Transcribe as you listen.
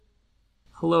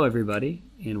Hello, everybody,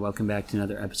 and welcome back to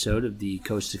another episode of the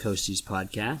To Coasties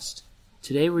podcast.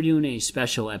 Today we're doing a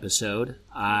special episode.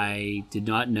 I did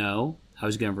not know I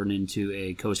was going to run into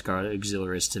a Coast Guard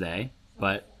Auxilarist today,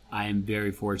 but I am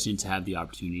very fortunate to have the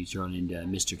opportunity to run into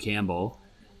Mr. Campbell,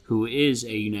 who is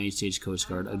a United States Coast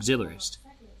Guard Auxilarist.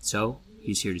 So,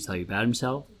 he's here to tell you about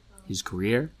himself, his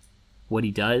career, what he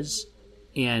does,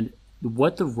 and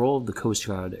what the role of the Coast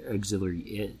Guard Auxiliary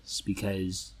is,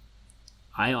 because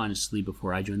I honestly,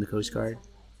 before I joined the Coast Guard,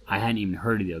 I hadn't even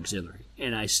heard of the auxiliary.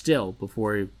 And I still,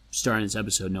 before starting this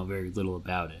episode, know very little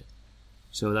about it.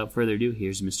 So without further ado,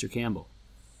 here's Mr. Campbell.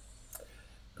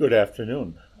 Good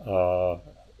afternoon.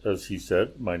 As he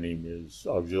said, my name is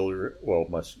Auxiliary. Well,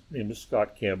 my name is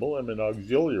Scott Campbell. I'm an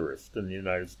auxiliarist in the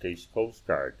United States Coast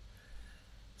Guard.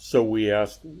 So we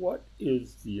asked, what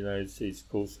is the United States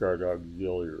Coast Guard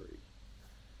Auxiliary?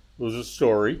 It was a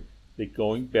story that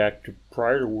going back to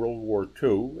prior to World War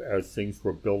II, as things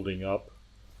were building up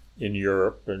in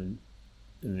Europe and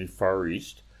in the Far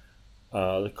East,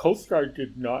 the Coast Guard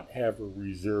did not have a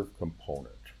reserve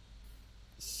component.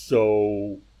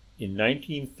 So in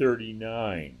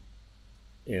 1939,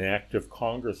 an act of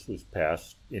Congress was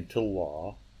passed into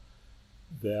law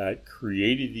that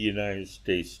created the United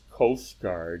States Coast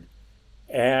Guard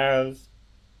as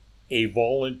a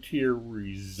volunteer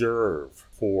reserve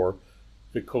for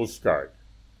the Coast Guard.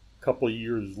 A couple of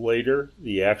years later,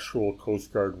 the actual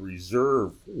Coast Guard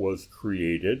Reserve was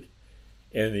created,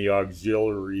 and the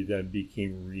auxiliary then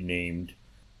became renamed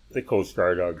the Coast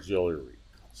Guard Auxiliary.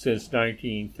 Since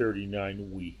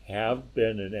 1939, we have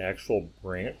been an actual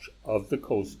branch of the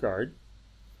Coast Guard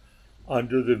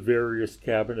under the various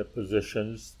cabinet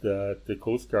positions that the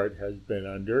Coast Guard has been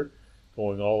under,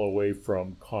 going all the way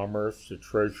from Commerce to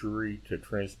Treasury to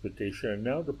Transportation, and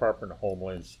now Department of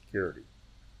Homeland Security.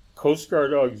 Coast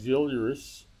Guard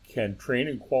auxiliaries can train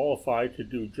and qualify to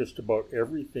do just about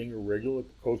everything a regular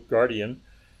Coast Guardian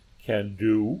can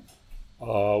do,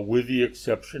 with the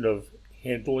exception of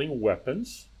handling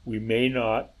weapons. We may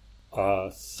not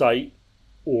cite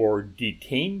or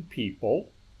detain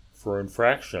people for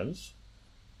infractions.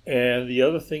 And the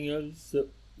other thing is that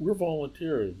we're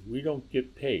volunteers. We don't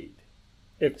get paid,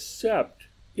 except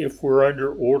if we're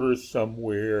under orders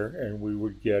somewhere and we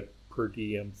would get per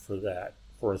diem for that.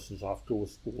 For instance, off to a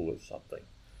school or something.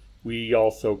 We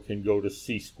also can go to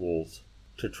sea schools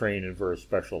to train in various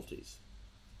specialties.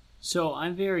 So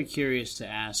I'm very curious to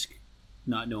ask,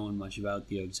 not knowing much about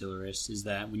the auxiliarist, is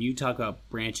that when you talk about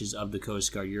branches of the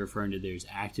Coast Guard, you're referring to there's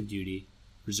active duty,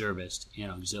 reservist,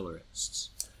 and auxiliarists.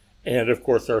 And, of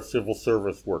course, our civil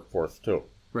service workforce, too.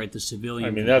 Right, the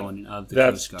civilian component of the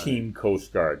Coast Guard. That's Team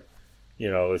Coast Guard. You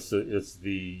know, it's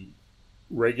the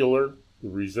regular, the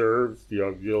reserves, the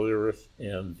auxiliaries,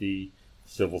 and the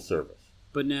civil service.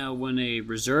 But now when a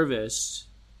reservist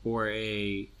or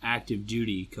a active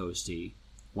duty coastie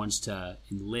wants to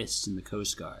enlist in the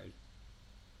Coast Guard,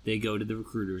 they go to the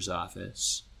recruiter's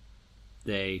office,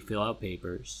 they fill out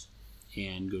papers,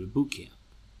 and go to boot camp.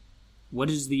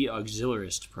 What is the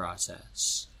auxiliarist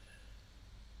process?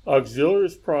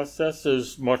 Auxiliarist process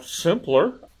is much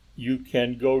simpler. You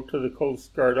can go to the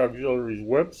Coast Guard Auxiliary's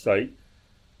website,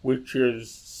 which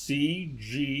is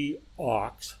cgaux,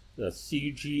 that's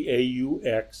cgaux.org.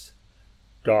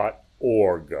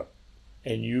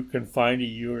 And you can find a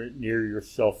unit near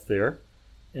yourself there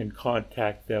and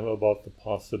contact them about the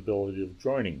possibility of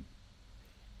joining.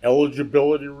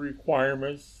 Eligibility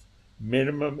requirements,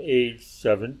 minimum age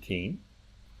 17,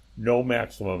 no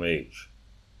maximum age.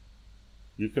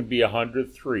 You can be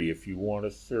 103 if you want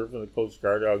to serve in the Coast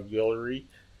Guard Auxiliary.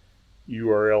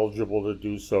 You are eligible to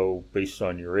do so based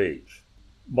on your age.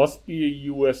 Must be a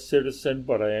U.S. citizen,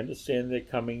 but I understand they're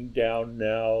coming down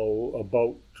now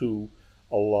about to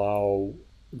allow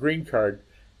green card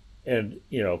and,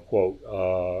 quote,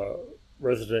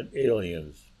 resident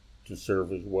aliens to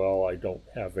serve as well. I don't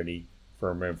have any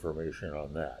firm information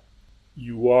on that.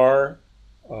 You are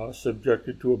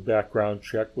subjected to a background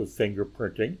check with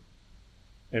fingerprinting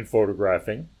and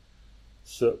photographing.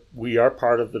 So we are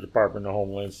part of the Department of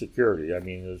Homeland Security. I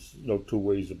mean, there's no two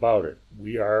ways about it.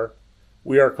 We are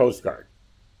Coast Guard.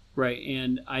 Right,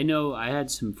 and I know I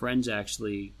had some friends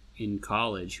actually in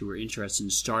college who were interested in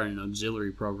starting an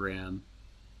auxiliary program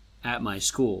at my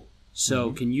school.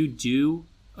 So Can you do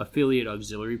affiliate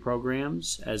auxiliary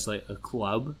programs as like a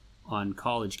club on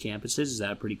college campuses? Is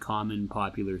that a pretty common,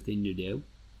 popular thing to do?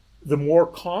 The more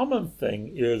common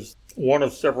thing is one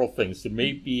of several things. There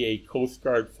may be a Coast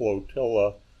Guard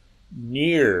flotilla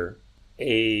near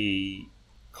a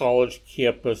college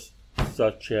campus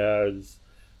such as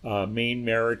Maine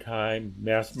Maritime,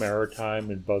 Mass Maritime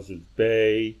in Buzzards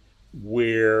Bay,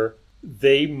 where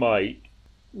they might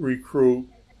recruit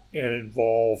and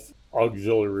involve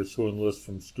auxiliaries who enlist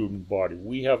from student body.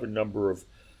 We have a number of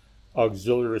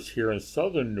auxiliaries here in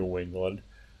southern New England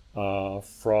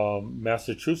from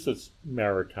Massachusetts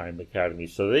Maritime Academy.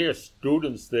 So they are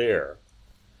students there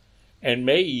and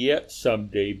may yet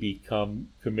someday become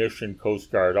commissioned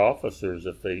Coast Guard officers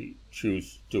if they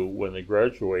choose to when they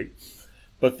graduate.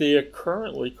 But they are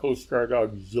currently Coast Guard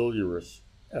auxiliaries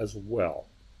as well.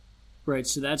 Right,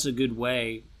 so that's a good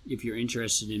way, if you're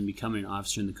interested in becoming an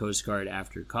officer in the Coast Guard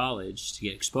after college, to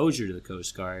get exposure to the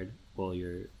Coast Guard while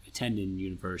you're attending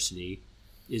university,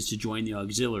 is to join the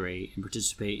auxiliary and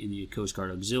participate in the Coast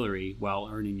Guard auxiliary while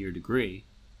earning your degree,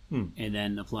 and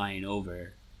then applying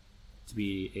over to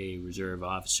be a reserve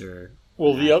officer.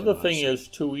 Well, the other thing is,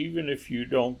 too, even if you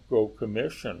don't go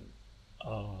commission,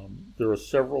 there are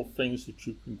several things that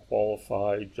you can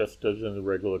qualify just as in the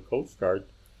regular Coast Guard.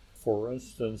 For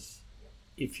instance,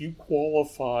 if you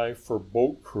qualify for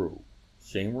boat crew,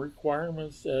 same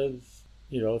requirements as,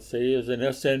 say as an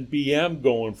SNBM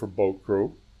going for boat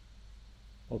crew.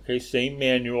 Okay, same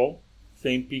manual,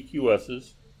 same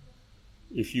PQSs.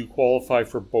 If you qualify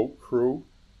for boat crew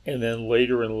and then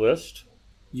later enlist,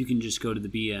 you can just go to the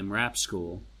BM RAP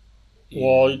school.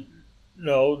 Well,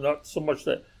 no, not so much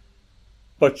that.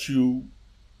 But you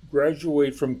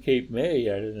graduate from Cape May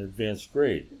at an advanced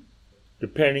grade.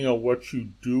 Depending on what you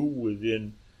do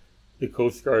within the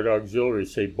Coast Guard Auxiliary,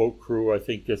 say boat crew, I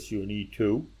think gets you an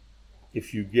E2.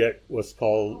 If you get what's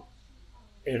called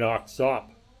an AUXOP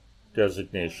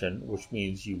designation, which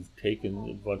means you've taken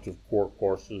a bunch of core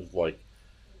courses like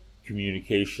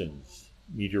communications,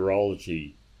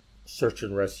 meteorology, search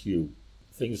and rescue,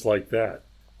 things like that.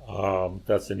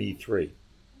 That's an E3.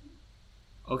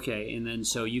 Okay, and then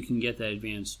so you can get that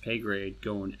advanced pay grade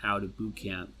going out of boot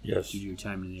camp. Yes. To do your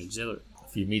time in the auxiliary.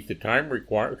 If you meet the time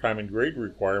and grade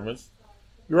requirements,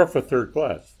 you're up for third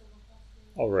class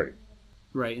already.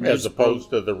 Right. And as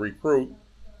opposed to the recruit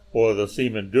or the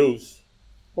seaman deuce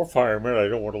or firemen. I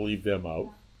don't want to leave them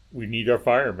out. We need our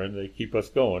firemen. They keep us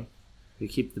going. They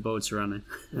keep the boats running.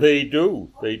 They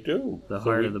do. They do. The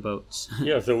heart of the boats.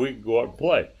 Yeah, so we can go out and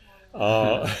play.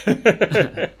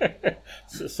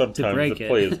 Sometimes the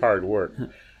play is hard work.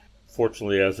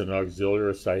 Fortunately, as an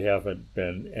auxiliarist, I haven't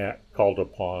been called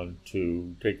upon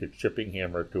to take a chipping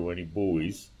hammer to any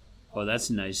buoys. Oh, that's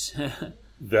nice.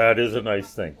 That is a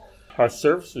nice thing. Our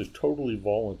service is totally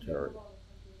voluntary.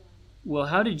 Well,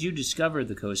 how did you discover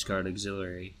the Coast Guard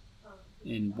Auxiliary?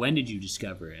 And when did you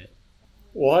discover it?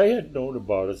 Well, I had known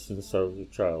about it since I was a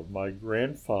child. My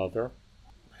grandfather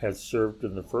had served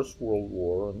in the First World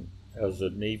War as a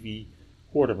Navy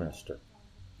quartermaster.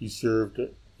 He served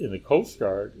in the Coast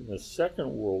Guard in the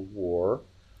Second World War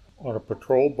on a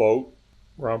patrol boat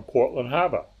around Portland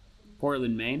Harbor.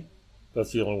 Portland, Maine?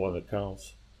 That's the only one that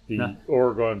counts. The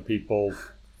Oregon people,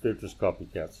 they're just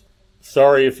copycats.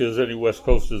 Sorry if there's any West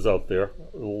Coasters out there.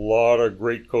 A lot of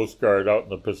great Coast Guard out in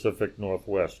the Pacific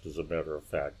Northwest, as a matter of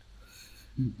fact.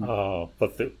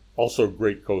 But also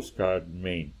great Coast Guard in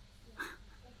Maine.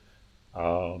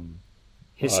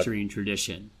 History and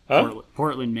tradition.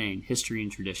 Portland, Maine. History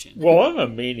and tradition. Well, I'm a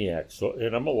maniac,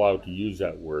 and I'm allowed to use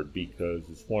that word because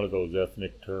it's one of those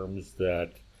ethnic terms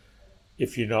that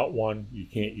if you're not one, you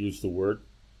can't use the word.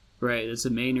 Right, it's a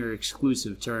Mainer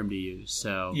exclusive term to use.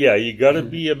 So yeah, you got to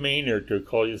be a Mainer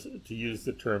to use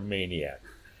the term maniac.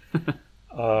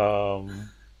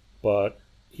 But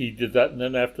he did that, and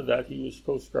then after that, he was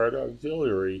Coast Guard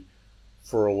Auxiliary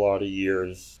for a lot of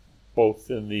years,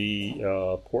 both in the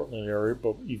Portland area,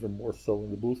 but even more so in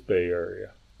the Booth Bay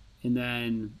area. And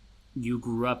then you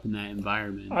grew up in that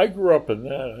environment. I grew up in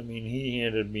that. I mean, he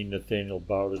handed me Nathaniel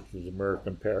Bowditch's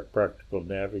American Practical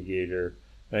Navigator,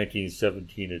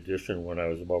 1917 edition, when I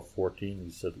was about 14.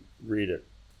 He said, read it.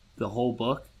 The whole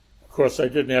book? Of course, I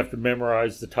didn't have to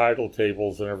memorize the title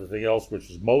tables and everything else, which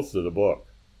is most of the book.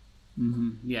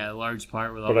 Mm-hmm. Yeah, a large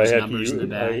part with all those numbers in the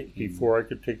back. Before I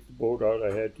could take the boat out,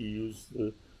 I had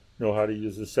to know how to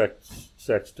use the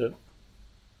sextant,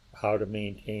 how to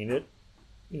maintain it,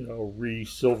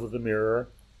 re-silver the mirror,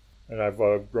 and I've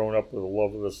grown up with a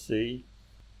love of the sea.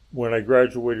 When I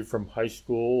graduated from high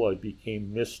school, I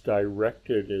became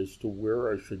misdirected as to where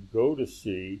I should go to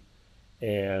sea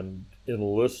and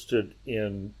enlisted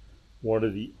in one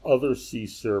of the other sea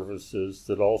services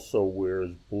that also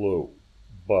wears blue,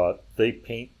 but they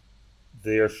paint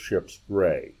their ships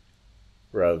gray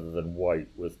rather than white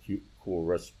with cool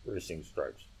racing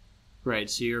stripes. Right,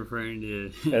 so you're referring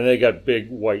to... And they got big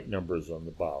white numbers on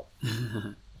the bow.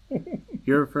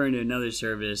 You're referring to another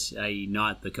service, i.e.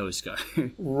 not the Coast Guard.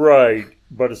 Right,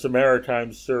 but it's a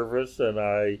maritime service, and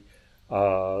I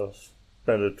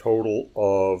spent a total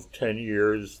of 10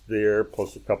 years there,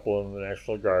 plus a couple in the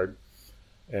National Guard.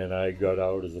 And I got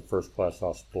out as a first-class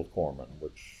hospital corpsman,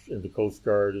 which in the Coast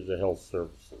Guard is a health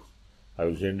services. I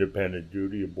was independent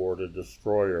duty aboard a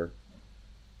destroyer,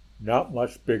 not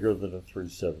much bigger than a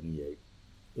 378,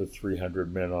 with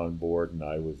 300 men on board, and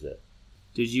I was it.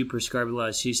 Did you prescribe a lot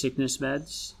of seasickness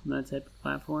meds on that type of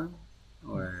platform?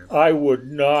 Or I would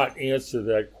not answer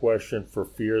that question for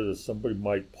fear that somebody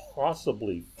might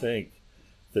possibly think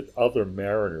that other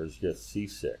mariners get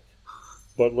seasick.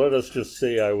 But let us just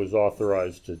say I was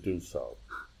authorized to do so.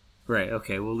 Right,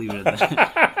 okay, we'll leave it at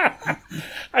that.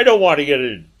 I don't want to get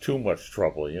into too much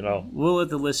trouble, you know. We'll let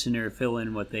the listener fill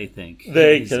in what they think.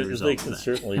 They can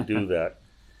certainly do that.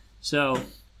 So,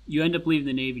 you end up leaving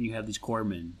the Navy and you have these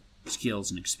corpsman skills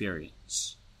and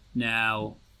experience.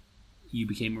 Now, you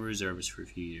became a reservist for a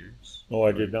few years. No,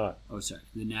 I did not. Oh, sorry,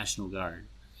 the National Guard.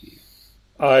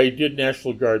 I did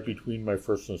National Guard between my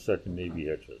first and second Navy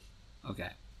hitches.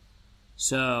 Okay.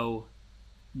 So,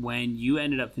 when you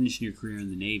ended up finishing your career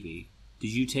in the Navy, did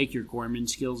you take your corpsman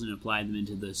skills and apply them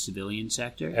into the civilian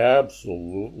sector?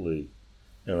 Absolutely.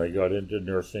 And I got into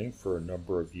nursing for a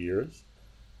number of years.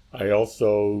 I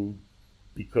also,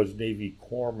 because Navy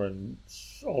corpsmen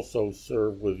also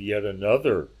serve with yet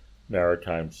another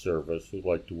maritime service who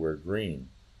like to wear green.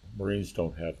 Marines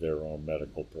don't have their own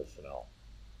medical personnel.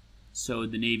 So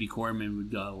the Navy corpsmen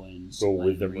would go and go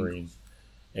with the Marines.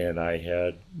 And I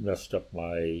had messed up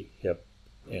my hip,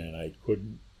 and I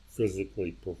couldn't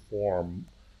physically perform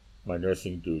my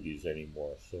nursing duties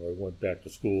anymore. So I went back to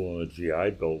school on a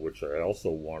GI Bill, which I also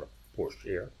want to push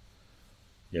here.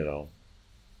 You know,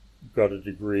 got a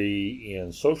degree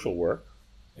in social work,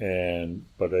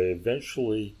 but I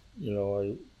eventually,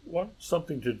 I wanted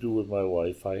something to do with my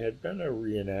life. I had been a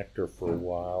reenactor for a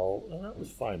while, and that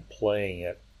was fine playing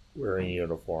it, wearing a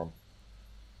uniform.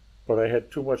 But I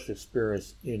had too much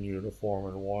experience in uniform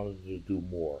and wanted to do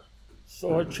more.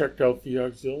 So I checked out the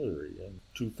auxiliary. In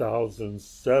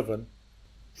 2007,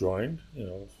 joined,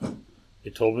 they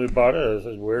told me about it. I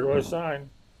said, where do I sign?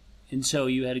 And so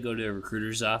you had to go to a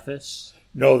recruiter's office?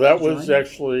 No, that was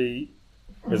actually,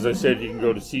 as I said, you can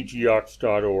go to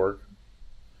cgox.org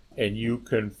and you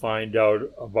can find out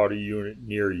about a unit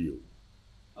near you.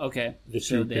 Okay,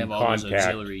 so they have all those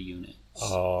auxiliary units.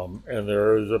 And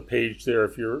there is a page there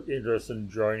if you're interested in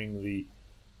joining the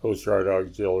Coast Guard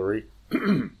Auxiliary.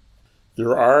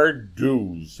 There are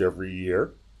dues every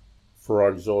year for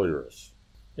auxiliarists.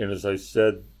 And as I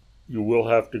said, you will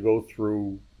have to go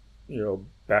through,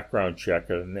 background check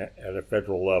at a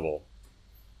federal level.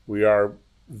 We are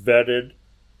vetted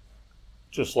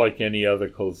just like any other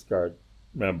Coast Guard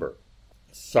member.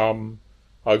 Some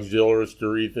auxiliarists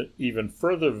are even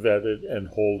further vetted and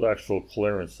hold actual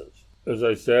clearances. As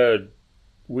I said,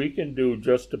 we can do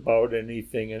just about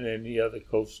anything and any other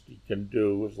coastie can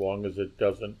do as long as it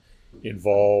doesn't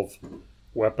involve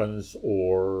weapons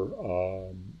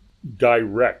or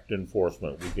direct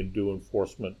enforcement. We can do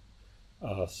enforcement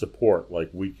support, like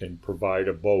we can provide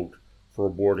a boat for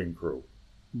a boarding crew.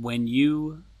 When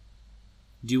you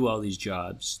do all these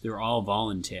jobs, they're all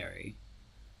voluntary.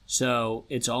 So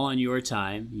it's all on your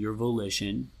time, your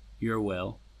volition, your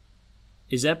will.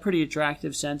 Is that pretty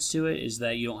attractive sense to it? Is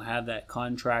that you don't have that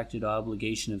contracted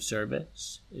obligation of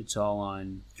service? It's all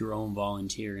on your own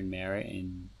volunteer and merit,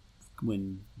 and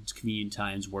when it's convenient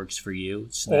times works for you.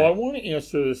 I want to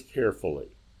answer this carefully,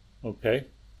 okay?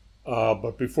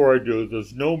 But before I do,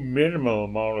 there's no minimum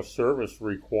amount of service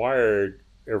required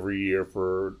every year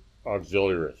for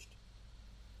auxiliarist.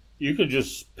 You can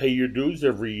just pay your dues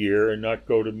every year and not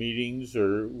go to meetings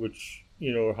or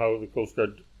how the Coast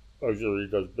Guard Auxiliary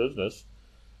does business,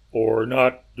 or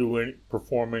not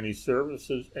perform any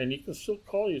services, and you can still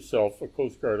call yourself a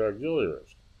Coast Guard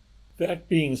Auxiliarist. That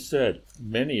being said,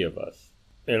 many of us,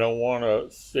 and I want to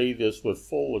say this with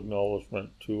full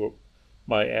acknowledgement to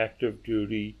my active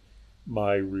duty,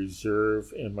 my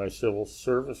reserve, and my civil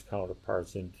service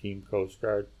counterparts in Team Coast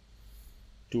Guard,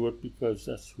 do it because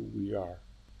that's who we are.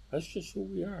 That's just who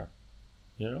we are.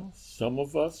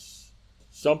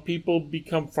 Some people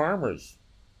become farmers.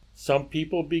 Some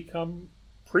people become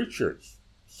preachers.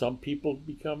 Some people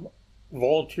become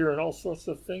volunteer in all sorts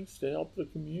of things to help the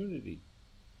community.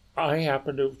 I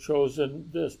happen to have chosen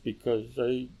this because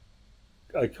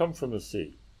I come from the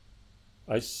sea.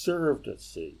 I served at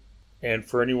sea. And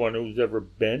for anyone who's ever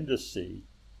been to sea,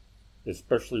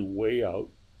 especially way out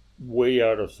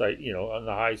of sight, on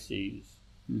the high seas,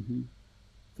 mm-hmm.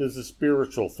 There's a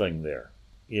spiritual thing there,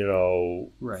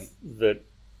 right. that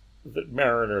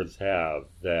mariners have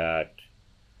that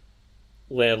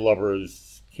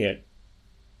landlubbers can't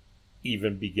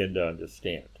even begin to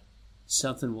understand.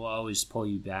 something will always pull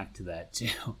you back to that,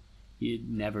 too. It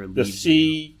never leaves The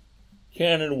sea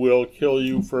can and will kill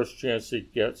you first chance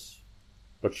it gets,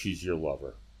 but she's your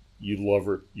lover. You love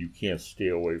her. You can't stay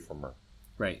away from her.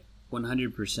 Right.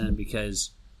 100%,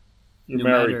 because you're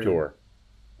married to her.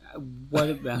 What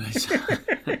about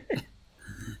it?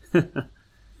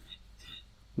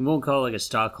 We won't call it like a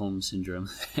Stockholm syndrome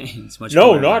thing. It's much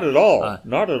more not at all.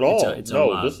 Not at all. It's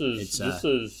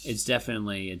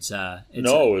definitely it's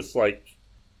like,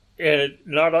 and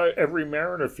not every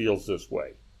mariner feels this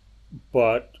way,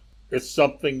 but it's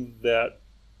something that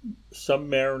some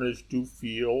mariners do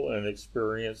feel and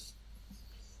experience,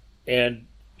 and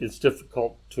it's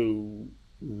difficult to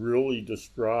really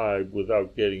describe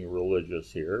without getting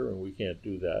religious here, and we can't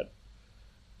do that,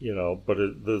 but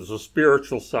there's a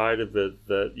spiritual side of it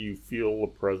that you feel the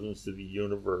presence of the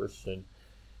universe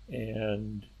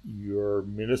and your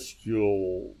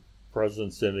minuscule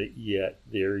presence in it, yet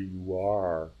there you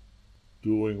are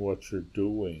doing what you're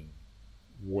doing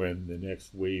when the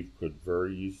next wave could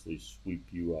very easily sweep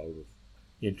you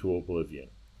into oblivion.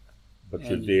 But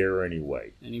you're there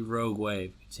anyway. Any rogue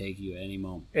wave can take you at any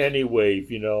moment. Any wave,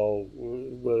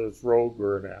 whether it's rogue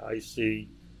or an icy,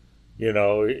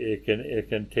 it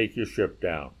can take your ship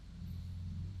down.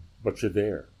 But you're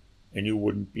there, and you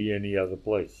wouldn't be any other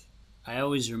place. I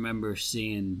always remember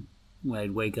seeing, when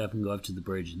I'd wake up and go up to the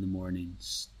bridge in the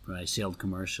mornings when I sailed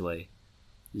commercially,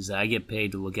 is that I get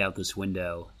paid to look out this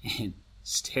window and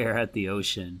stare at the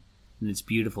ocean and its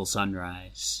beautiful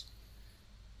sunrise.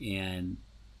 And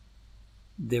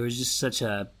there was just such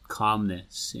a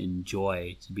calmness and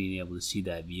joy to being able to see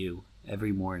that view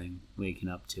every morning, waking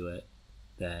up to it,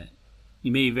 that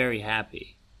you made me very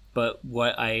happy. But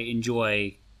what I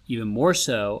enjoy even more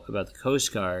so about the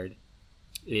Coast Guard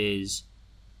is,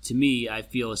 to me, I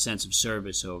feel a sense of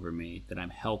service over me, that I'm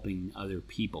helping other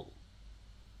people.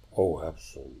 Oh,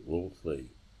 absolutely.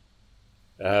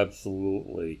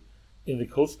 Absolutely. In the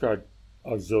Coast Guard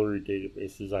auxiliary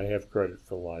databases, I have credit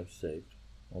for lives saved,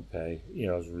 okay,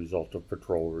 as a result of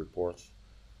patrol reports.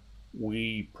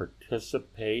 We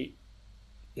participate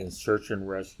in search and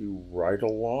rescue right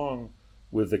along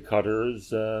with the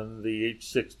cutters and the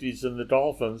H-60s and the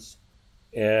Dolphins,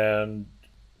 and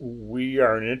we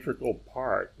are an integral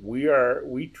part.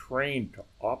 We train to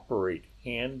operate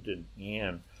hand in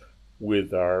hand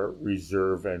with our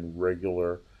reserve and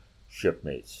regular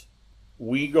shipmates.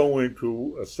 We go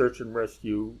into a search and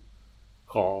rescue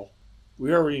call.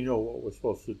 We already know what we're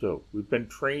supposed to do. We've been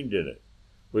trained in it.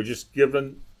 We're just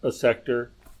given a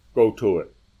sector, go to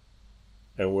it.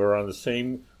 And we're on the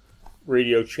same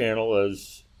radio channel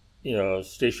as,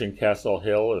 Station Castle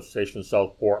Hill or Station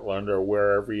South Portland or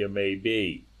wherever you may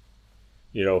be.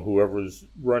 Whoever's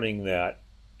running that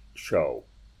show.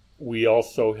 We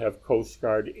also have Coast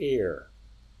Guard Air.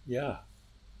 Yeah,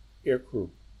 air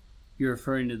crew. You're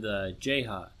referring to the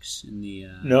Jayhawks in the...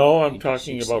 No, I'm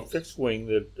talking about fixed wing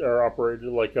that are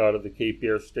operated like out of the Cape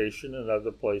Air Station and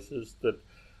other places that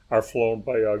are flown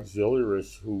by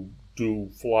auxiliaries who do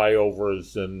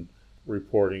flyovers and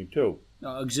reporting too.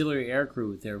 Auxiliary air crew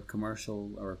with their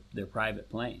commercial or their private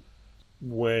plane.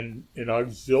 When an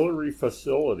auxiliary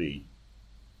facility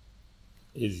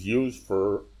is used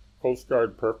for Coast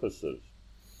Guard purposes,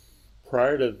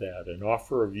 prior to that, an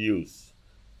offer of use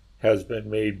has been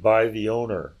made by the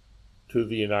owner to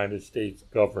the United States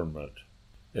government.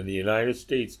 And the United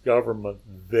States government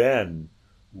then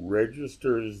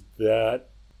registers that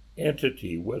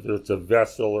entity, whether it's a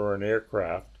vessel or an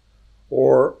aircraft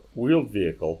or wheeled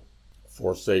vehicle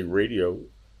for, say, radio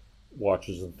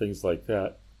watches and things like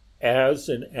that, as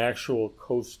an actual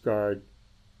Coast Guard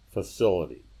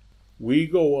facility. We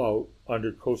go out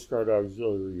under Coast Guard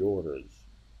auxiliary orders.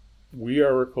 We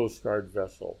are a Coast Guard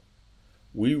vessel.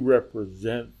 We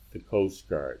represent the Coast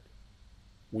Guard.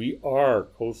 We are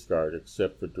Coast Guard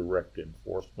except for direct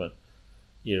enforcement,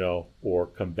 or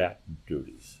combatant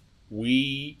duties.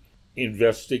 We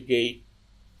investigate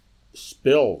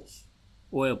spills.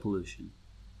 Oil pollution.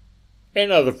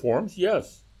 And other forms,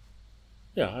 yes.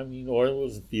 Yeah, oil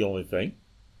isn't the only thing.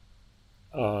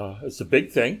 It's a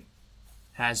big thing.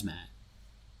 Hazmat,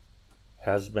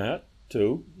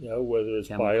 too, whether it's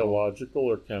chemical, biological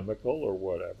or chemical or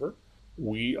whatever.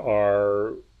 We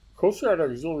are Coast Guard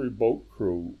auxiliary boat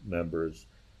crew members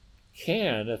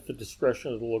can, at the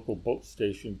discretion of the local boat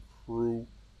station, crew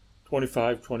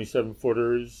 25,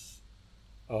 27-footers.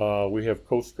 We have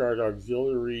Coast Guard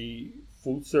auxiliary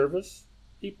food service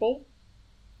people.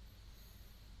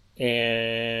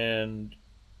 And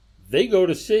they go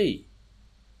to sea.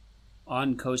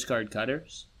 On Coast Guard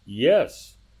cutters?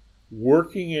 Yes.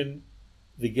 Working in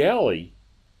the galley.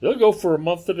 They'll go for a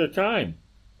month at a time.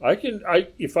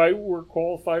 If I were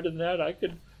qualified in that, I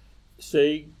could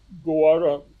say go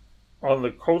out on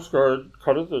the Coast Guard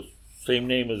cutter the same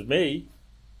name as me,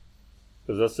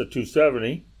 because that's the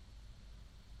 270.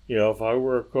 If I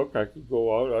were a cook, I could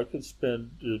go out. I could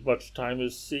spend as much time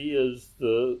at sea as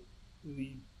the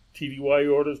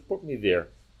TDY orders put me there.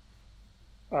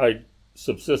 I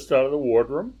subsist out of the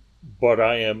wardroom, but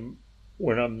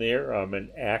when I'm there, I'm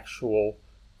an actual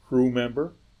crew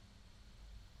member,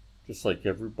 just like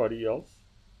everybody else.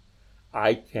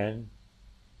 I can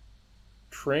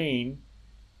train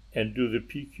and do the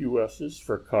PQSs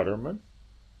for cuttermen.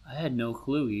 I had no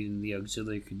clue even the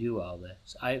auxiliary could do all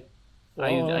this. I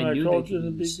knew told you in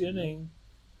the beginning,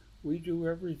 we do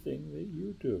everything that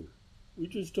you do. We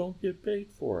just don't get paid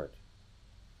for it.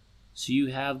 So you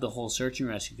have the whole search and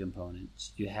rescue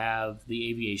components. You have the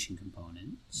aviation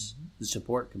components, the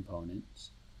support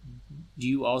components. Do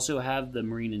you also have the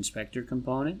marine inspector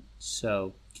component?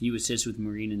 So can you assist with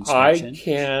marine inspection? I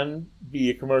can be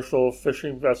a commercial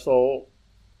fishing vessel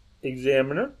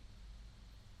examiner.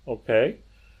 Okay.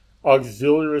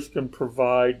 Auxiliaries can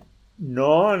provide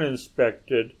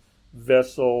non-inspected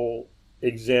vessel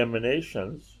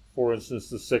examinations. For instance,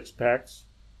 the six-packs.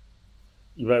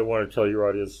 You might want to tell your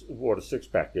audience what a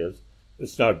six-pack is.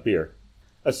 It's not beer.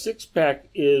 A six-pack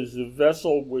is a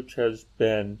vessel which has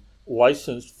been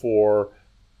licensed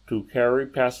to carry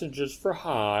passengers for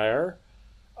hire,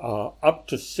 up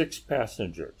to 6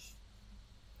 passengers.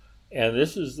 And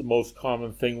this is the most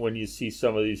common thing when you see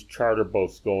some of these charter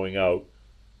boats going out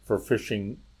for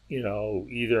fishing,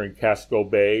 either in Casco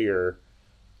Bay or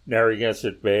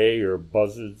Narragansett Bay or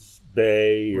Buzzards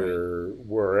Bay or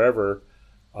wherever,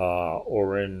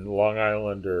 or in Long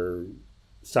Island or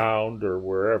Sound or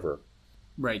wherever.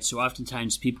 Right, so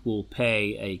oftentimes people will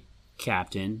pay a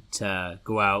captain to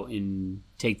go out and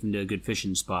take them to a good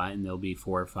fishing spot, and there'll be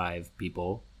 4 or 5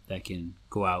 people that can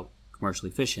go out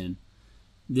commercially fishing.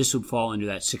 This would fall under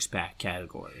that 6-pack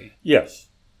category. Yes.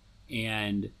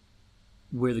 And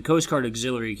where the Coast Guard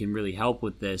Auxiliary can really help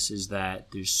with this is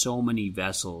that there's so many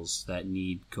vessels that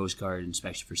need Coast Guard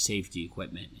inspection for safety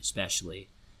equipment, especially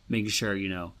making sure,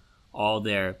 all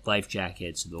their life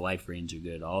jackets, the life rings are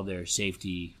good, all their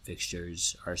safety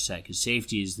fixtures are set, because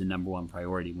safety is the number one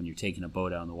priority when you're taking a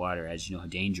boat out on the water, as you know how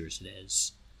dangerous it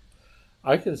is.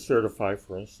 I can certify,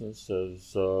 for instance,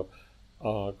 as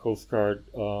Coast Guard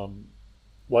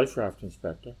life raft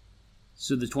inspector.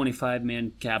 So the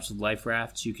 25-man capsule life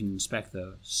rafts, you can inspect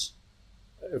those.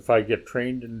 If I get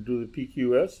trained and do the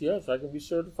PQS, yes, I can be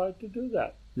certified to do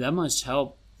that. That must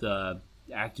help the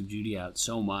active duty out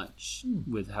so much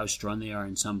with how strong they are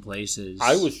in some places.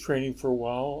 I was training for a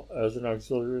while as an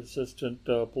auxiliary assistant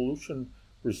pollution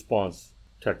response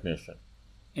technician.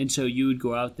 And so you would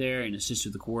go out there and assist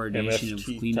with the coordination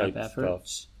MST of cleanup Stuff.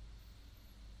 efforts?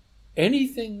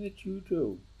 Anything that you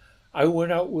do. I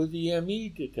went out with the ME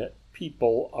to get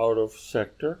people out of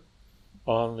sector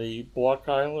on the Block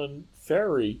Island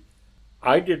ferry.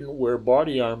 I didn't wear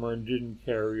body armor and didn't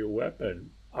carry a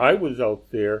weapon. I was out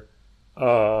there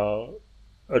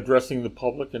addressing the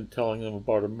public and telling them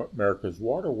about America's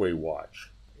Waterway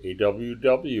Watch,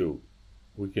 AWW.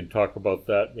 We can talk about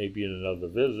that maybe in another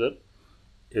visit.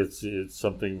 It's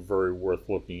something very worth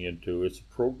looking into. It's a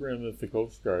program that the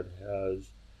Coast Guard has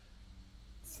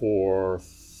for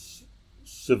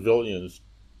civilians.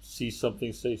 See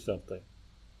something, say something.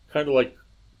 Kind of like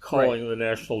calling the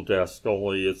national desk,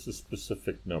 only it's a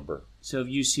specific number. So if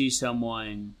you see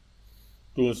someone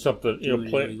doing something,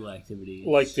 illegal activities,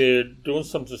 like they're doing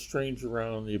something strange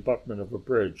around the abutment of a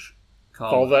bridge,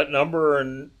 call that number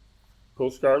and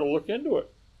Coast Guard will look into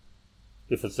it.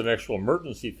 If it's an actual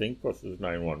emergency thing, of course, it's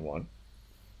 911.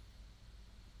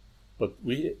 But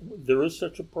there is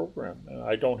such a program.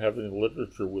 I don't have any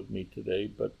literature with me today,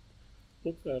 but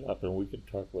look that up and we can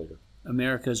talk later.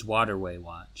 America's Waterway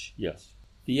Watch. Yes.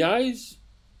 The eyes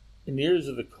and ears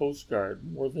of the Coast Guard,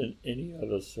 more than any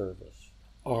other service,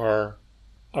 are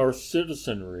our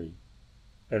citizenry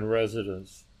and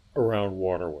residents around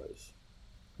waterways.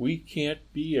 We can't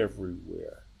be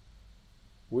everywhere.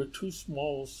 We're too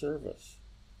small a service.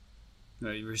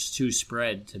 Right, we're too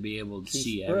spread to be able to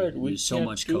see everything. There's so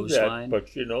much do coastline. That,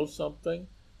 but you know something?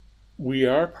 We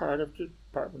are part of the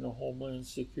Department of Homeland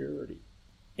Security.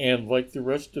 And like the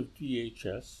rest of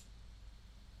DHS,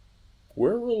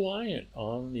 we're reliant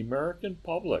on the American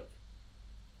public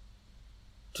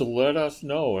to let us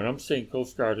know, and I'm saying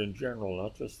Coast Guard in general,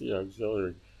 not just the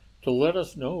auxiliary, to let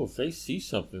us know if they see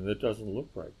something that doesn't look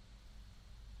right.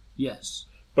 Yes.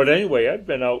 But anyway, I've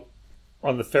been out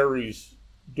on the ferries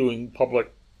doing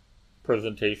public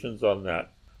presentations on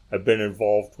that. I've been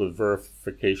involved with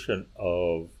verification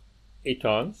of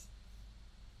ATONs.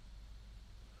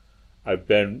 I've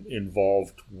been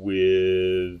involved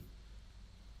with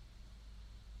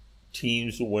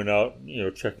teams that went out,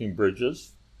 checking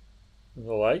bridges and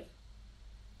the like.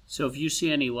 So if you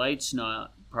see any lights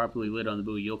not properly lit on the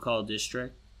buoy, you'll call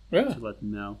district Yeah. to let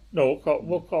them know? No,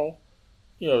 we'll call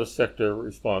the sector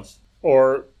response.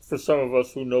 Or for some of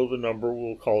us who know the number,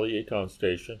 we'll call the ATON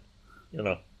station,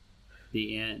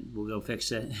 The ant, we'll go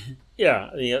fix it. Yeah,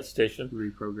 the ant station.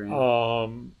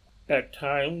 Reprogram. At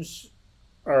times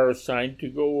are assigned to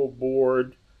go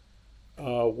aboard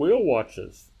whale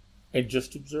watches and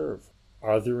just observe.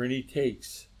 Are there any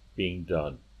takes being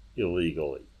done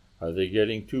illegally? Are they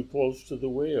getting too close to the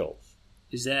whales?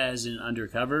 Is that as an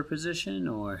undercover position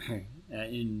or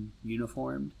in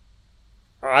uniformed?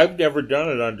 I've never done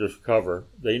it undercover.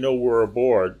 They know we're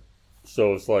aboard,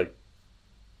 so it's like,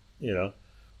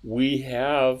 we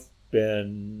have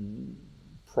been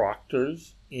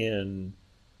proctors in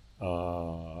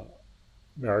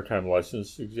maritime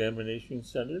license examination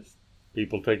centers.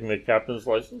 People taking their captain's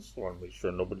license, want to make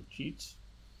sure nobody cheats.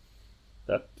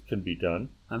 That can be done.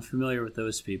 I'm familiar with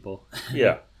those people.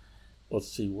 Yeah. Let's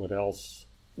see what else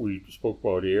we spoke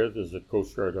about here. There's a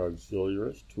Coast Guard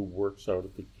Auxiliarist who works out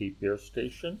at the Cape Air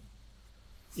Station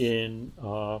in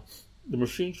the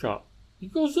machine shop. He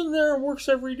goes in there and works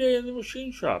every day in the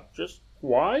machine shop. Just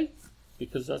why?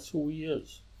 Because that's who he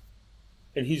is.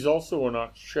 And he's also an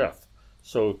aux chef.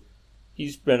 So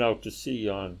he's been out to sea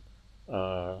on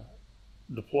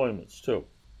deployments too.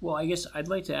 Well, I guess I'd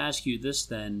like to ask you this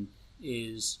then,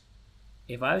 is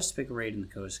if I was to pick a rate in the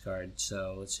Coast Guard,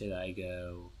 so let's say that I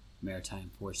go maritime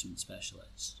enforcement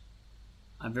specialist.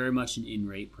 I'm very much an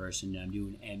in-rate person, and I'm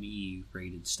doing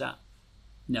ME-rated stuff.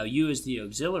 Now, you as the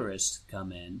auxiliarist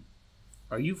come in.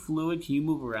 Are you fluid? Can you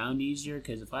move around easier?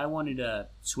 Because if I wanted to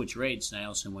switch rates and I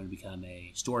also want to become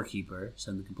a storekeeper,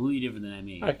 something completely different than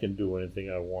ME. I can do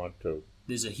anything I want to.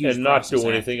 There's a huge and not do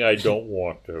anything I don't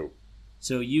want to.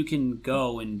 So you can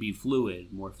go and be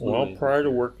fluid, more fluid. Well, prior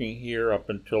to working here up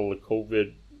until the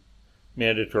COVID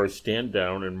mandatory stand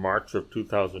down in March of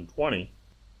 2020,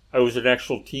 I was an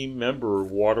actual team member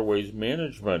of Waterways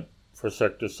Management for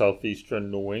Sector Southeastern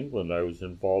New England. I was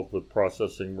involved with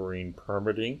processing marine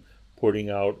permitting, putting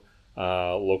out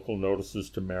local notices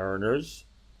to mariners,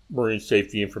 marine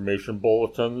safety information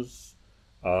bulletins,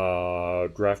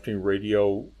 drafting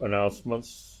radio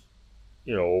announcements,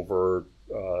 over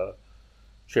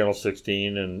Channel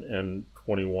 16 and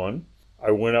 21.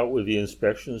 I went out with the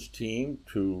inspections team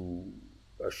to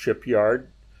a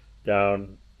shipyard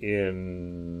down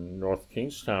in North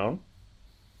Kingstown.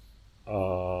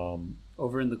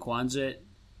 Over in the Quonset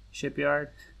shipyard?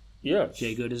 Yes.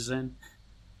 Jay Good is in?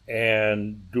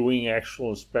 And doing actual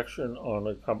inspection on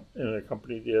in a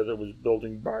company there that was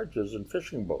building barges and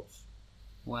fishing boats.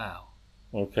 Wow.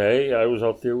 Okay, I was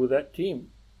out there with that team.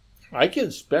 I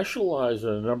can specialize in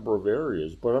a number of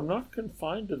areas, but I'm not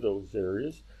confined to those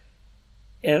areas.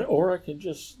 Or I can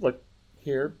just, be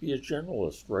a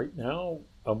generalist. Right now,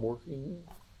 I'm working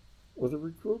with the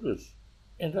recruiters,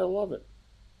 and I love it.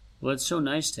 Well, it's so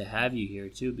nice to have you here,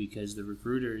 too, because the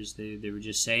recruiters, they were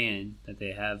just saying that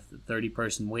they have the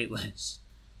 30-person wait list,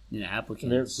 applicants.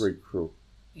 And they're a great crew.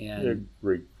 And they're a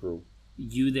great crew.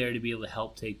 You there to be able to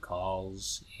help take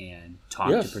calls and talk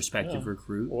to prospective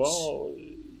recruits? Well,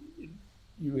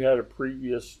 you had a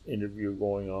previous interview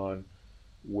going on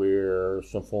where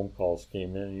some phone calls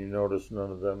came in, and you noticed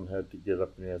none of them had to get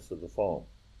up and answer the phone.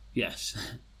 Yes.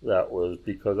 That was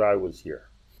because I was here.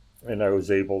 And I was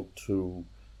able to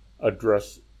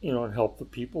address, and help the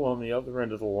people on the other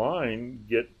end of the line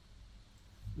get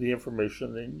the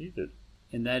information they needed.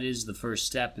 And that is the first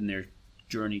step in their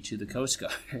journey to the Coast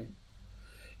Guard.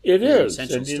 It is. And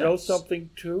steps. You know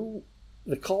something, too?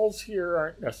 The calls here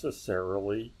aren't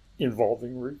necessarily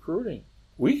involving recruiting.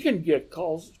 We can get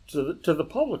calls to the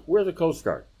public. We're the Coast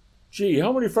Guard. Gee,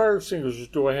 how many fire extinguishers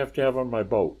do I have to have on my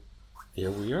boat? There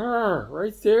we are,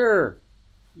 right there.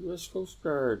 U.S. Coast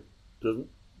Guard.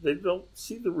 They don't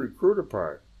see the recruiter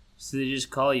part. So they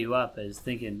just call you up as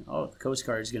thinking, the Coast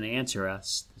Guard is going to answer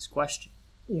us this question.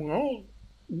 Well,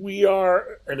 we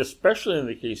are, and especially in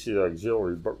the case of the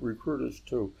auxiliary, but recruiters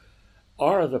too,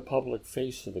 are the public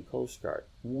face of the Coast Guard.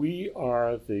 We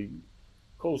are the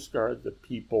Coast Guard, the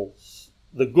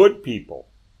good people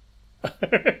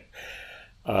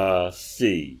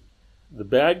see. The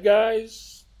bad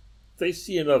guys, they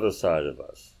see another side of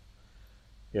us,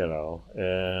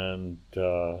 and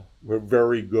we're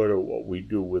very good at what we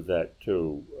do with that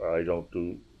too.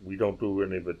 We don't do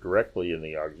any of it directly in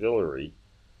the auxiliary,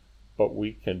 but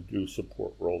we can do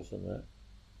support roles in that.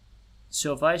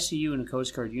 So if I see you in a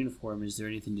Coast Guard uniform, is there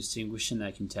anything distinguishing that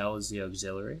I can tell as the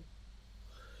auxiliary?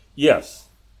 Yes.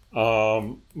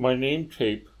 My name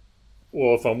tape,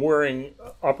 well, if I'm wearing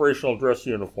operational dress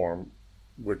uniform,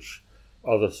 which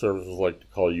other services like to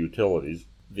call utilities,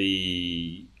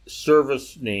 the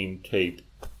service name tape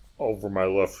over my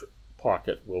left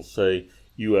pocket will say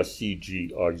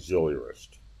USCG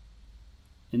Auxilarist.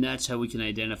 And that's how we can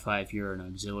identify if you're an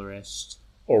auxiliarist.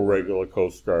 Or regular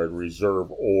Coast Guard,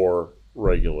 reserve, or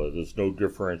regular. There's no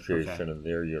differentiation in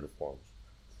their uniforms.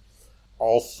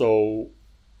 Also,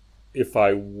 if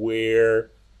I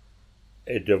wear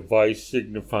a device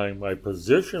signifying my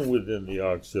position within the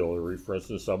auxiliary, for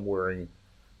instance, I'm wearing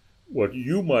what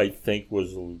you might think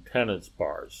was a lieutenant's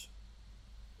bars.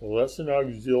 Well, that's an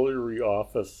auxiliary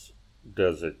office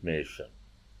designation.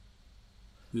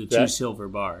 The two silver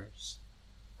bars.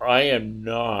 I am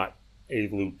not a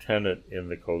lieutenant in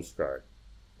the Coast Guard.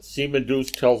 Seaman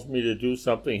Deuce tells me to do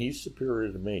something, he's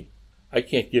superior to me. I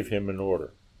can't give him an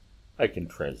order. I can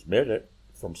transmit it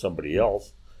from somebody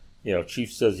else.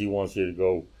 Chief says he wants you to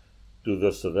go do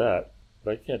this or that,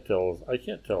 but I can't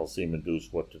tell Seaman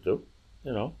Deuce what to do.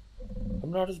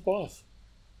 I'm not his boss.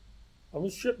 I'm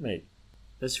his shipmate.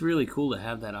 That's really cool to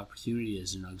have that opportunity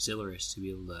as an auxiliarist to be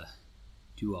able to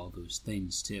do all those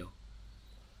things too.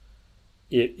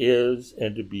 It is,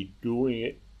 and to be doing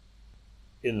it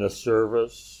in the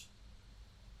service,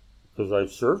 because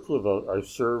I've served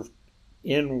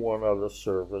in one other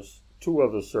service, two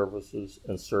other services,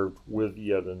 and served with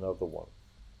yet another one.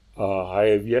 I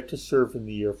have yet to serve in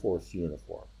the Air Force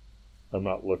uniform. I'm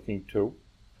not looking to,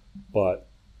 but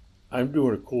I'm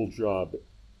doing a cool job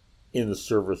in the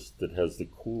service that has the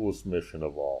coolest mission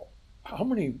of all. How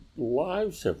many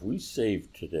lives have we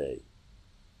saved today?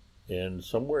 And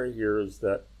somewhere here is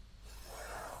that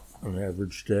on an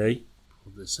average day.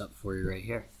 Pull this up for you right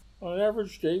here. On an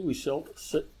average day, we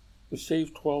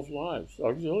save 12 lives.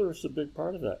 Auxiliary is a big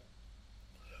part of that.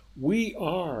 We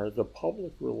are the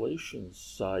public relations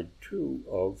side, too,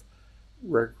 of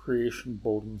recreation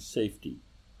boating safety.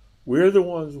 We're the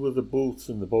ones with the booths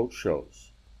in the boat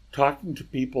shows, talking to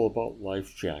people about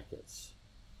life jackets,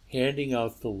 handing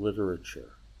out the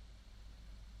literature,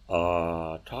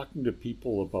 talking to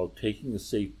people about taking a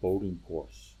safe boating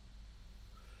course,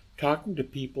 talking to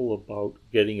people about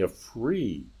getting a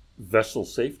free vessel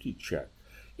safety check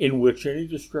in which any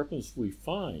discrepancy we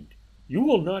find, you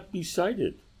will not be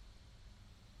cited.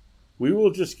 We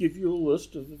will just give you a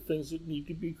list of the things that need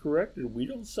to be corrected. We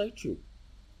don't cite you.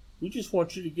 We just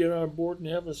want you to get on board and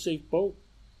have a safe boat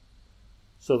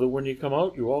so that when you come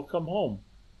out, you all come home.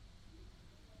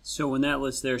 So when that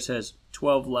list there says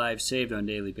 12 lives saved on a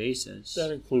daily basis,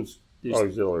 that includes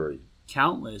auxiliary.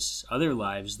 Countless other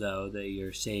lives, though, that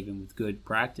you're saving with good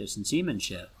practice and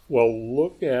seamanship. Well,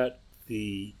 look at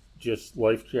the just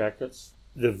life jackets.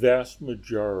 The vast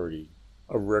majority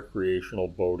of recreational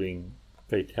boating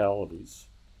fatalities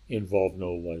involve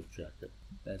no life jacket.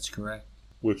 That's correct.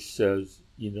 Which says,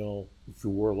 if you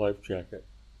wore a life jacket,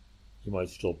 you might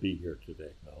still be here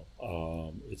today.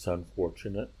 It's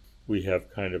unfortunate. We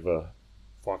have kind of a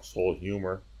foxhole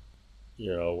humor,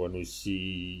 when we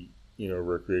see,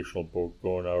 recreational boat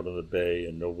going out on the bay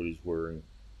and nobody's wearing,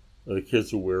 the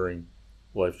kids are wearing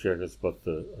life jackets, but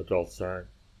the adults aren't.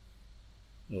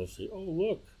 They'll say, oh,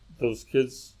 look, those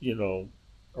kids,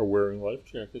 are wearing life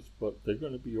jackets, but they're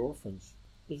going to be orphans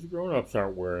because the grown-ups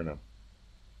aren't wearing them.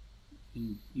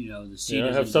 And, the sea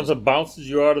have something bounces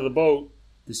you out of the boat.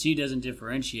 The sea doesn't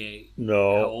differentiate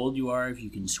how old you are, if you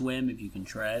can swim, if you can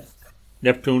tread.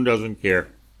 Neptune doesn't care.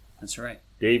 That's right.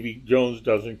 Davy Jones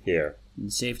doesn't care.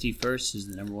 And safety first is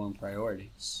the number one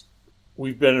priority.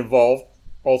 We've been involved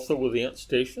also with ant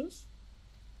stations,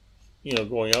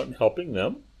 going out and helping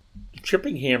them. The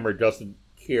chipping hammer doesn't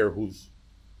care who's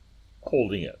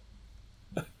holding it.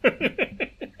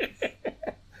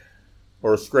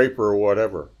 Or a scraper or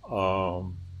whatever.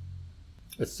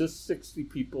 It's just 60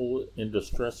 people in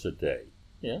distress a day.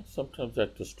 Yeah, sometimes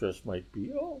that distress might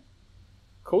be,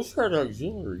 Coast Guard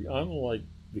Auxiliary, unlike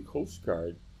the Coast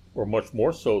Guard, or much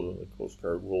more so than the Coast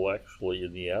Guard, will actually,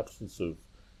 in the absence of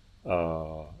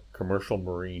commercial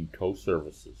marine tow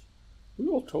services, we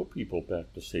will tow people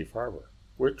back to safe harbor.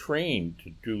 We're trained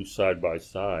to do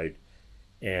side-by-side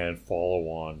and follow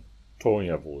on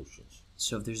towing evolutions.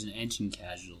 So if there's an engine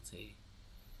casualty,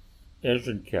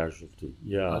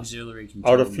 yeah. Auxiliary can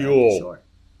out of fuel,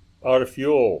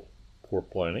 poor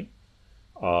planning.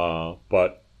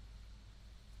 But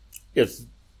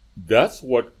that's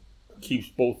what keeps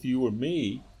both you and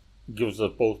me, gives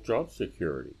us both job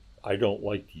security. I don't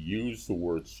like to use the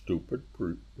word stupid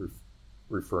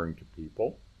referring to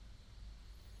people,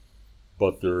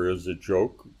 But there is a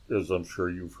joke, as I'm sure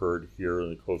you've heard here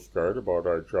in the Coast Guard, about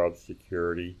our job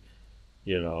security.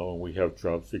 And we have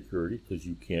job security because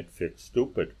you can't fix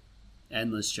stupid.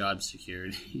 Endless job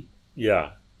security.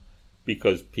 Yeah,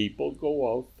 because people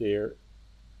go out there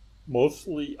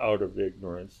mostly out of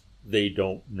ignorance. They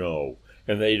don't know,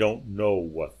 and they don't know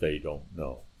what they don't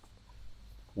know.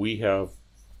 We have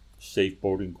safe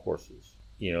boating courses.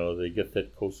 They get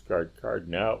that Coast Guard card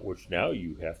now, which now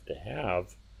you have to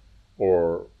have,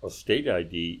 or a state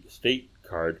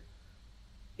card,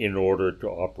 in order to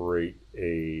operate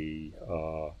a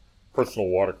personal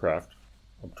watercraft.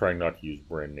 I'm trying not to use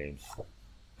brand names.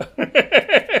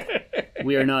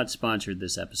 We are not sponsored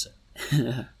this episode.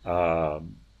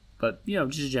 But,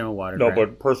 just a general watercraft. No,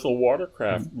 but personal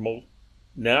watercraft.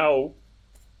 Now,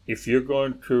 if you're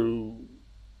going to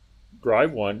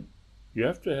drive one, you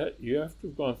have to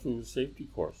have gone through the safety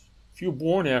course. If you're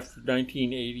born after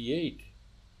 1988,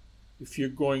 if you're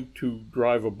going to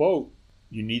drive a boat,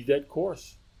 you need that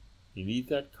course. You need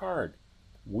that card.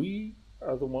 We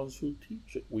are the ones who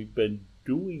teach it. We've been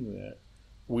doing that.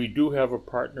 We do have a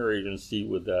partner agency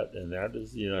with that, and that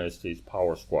is the United States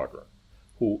Power Squadron,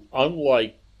 who,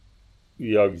 unlike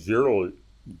the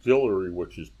auxiliary,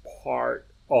 which is part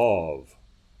of,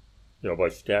 by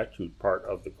statute, part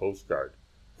of the Coast Guard,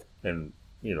 and,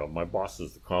 my boss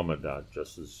is the commandant,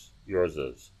 just as yours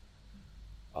is.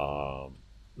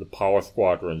 The Power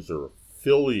Squadrons are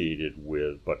affiliated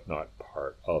with, but not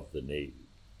part of, the Navy.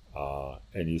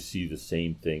 And you see the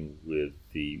same thing with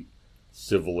the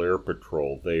Civil Air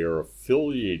Patrol. They are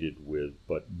affiliated with,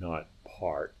 but not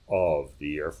part of,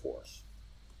 the Air Force.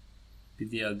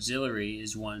 The auxiliary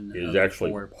is one is of actually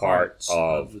the four part parts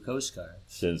of the Coast Guard.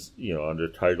 Since, under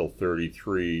Title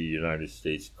 33, United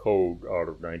States Code out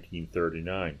of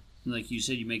 1939. Like you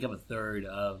said, you make up a third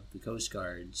of the Coast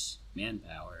Guard's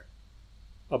manpower.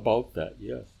 About that,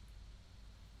 yes.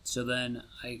 So then,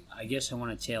 I guess I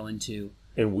want to tail into...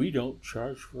 And we don't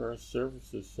charge for our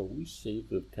services, so we save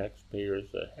the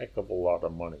taxpayers a heck of a lot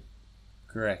of money.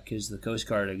 Correct, because the Coast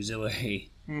Guard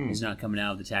auxiliary is not coming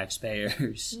out of the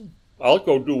taxpayers. I'll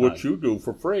go do what you do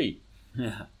for free.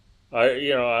 Yeah.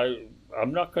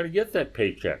 I'm not going to get that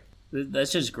paycheck.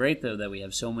 That's just great, though, that we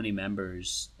have so many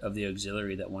members of the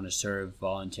auxiliary that want to serve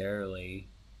voluntarily.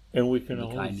 And we can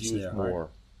always use more.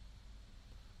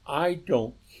 I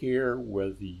don't care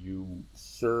whether you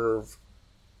serve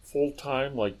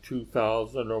full-time, like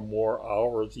 2,000 or more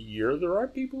hours a year. There are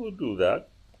people who do that.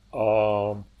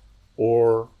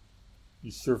 Or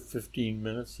you serve 15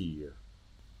 minutes a year.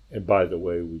 And by the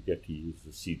way, we get to use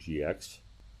the CGX,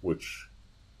 which...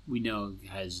 we know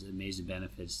has amazing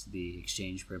benefits to the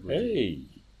exchange privilege. Hey,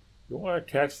 you want a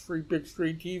tax-free big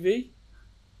screen TV?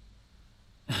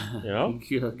 You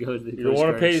go to the you don't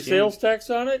want to pay sales tax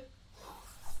on it?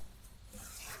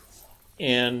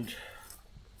 And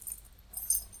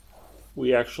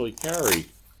we actually carry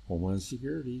Homeland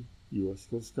Security, U.S.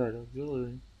 Coast Guard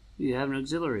Auxiliary. You have an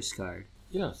auxiliarist card.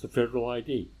 Yeah, it's a federal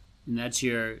ID. And that's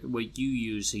what you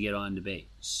use to get on the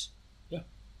base. Yeah.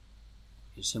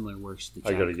 It similar works to the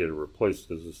I got to get it replaced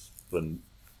because it's been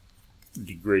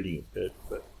degrading a bit.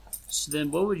 But so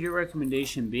then what would your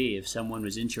recommendation be if someone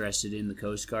was interested in the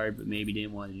Coast Guard but maybe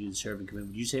didn't want to do the serving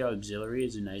commitment? Would you say auxiliary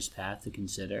is a nice path to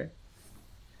consider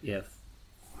if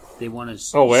they want to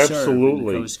serve in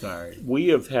the Coast Guard? We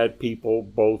have had people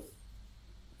both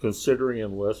considering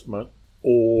enlistment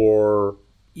or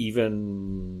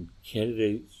even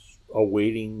candidates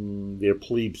awaiting their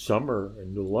plebe summer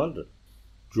in New London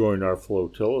join our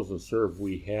flotillas and serve.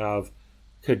 We have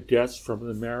cadets from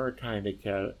the maritime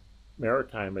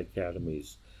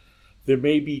academies. There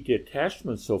may be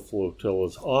detachments of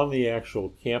flotillas on the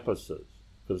actual campuses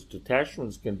because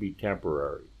detachments can be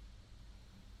temporary.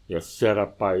 They're set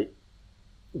up by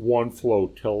one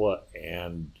flotilla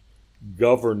and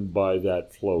governed by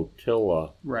that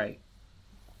flotilla. Right.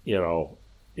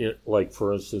 Like,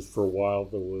 for instance, for a while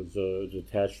there was a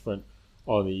detachment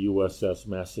on the USS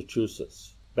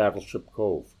Massachusetts, Battleship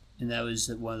Cove. And that was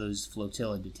one of those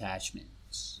flotilla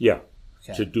detachments. Yeah,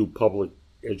 okay. To do public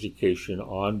education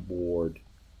on board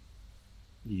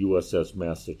the USS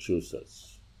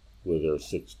Massachusetts with their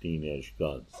 16-inch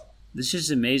guns. This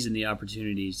is amazing, the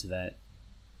opportunities that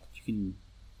you can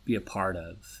be a part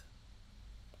of.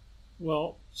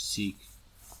 Well, seek.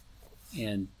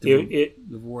 And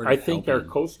I think our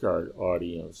Coast Guard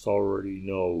audience already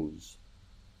knows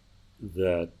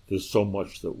that there's so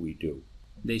much that we do.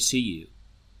 They see you.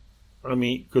 I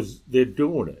mean, because they're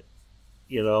doing it.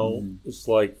 It's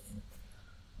like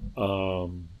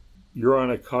you're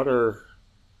on a cutter.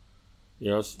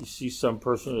 You see some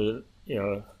person,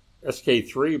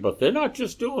 SK3, but they're not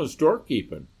just doing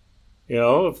storekeeping. You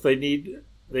know, if they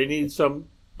need some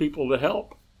people to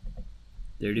help.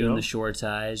 They're doing the shore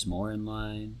ties, mooring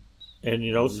line. And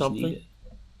you know something?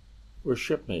 We're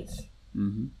shipmates.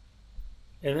 Mm-hmm.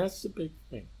 And that's the big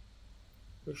thing.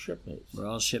 We're shipmates. We're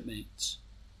all shipmates.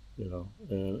 You know,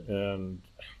 and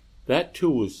that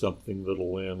too is something that a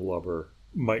landlubber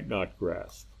might not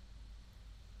grasp.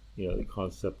 You know, the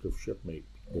concept of shipmate.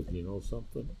 Because you know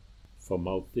something? If I'm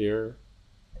out there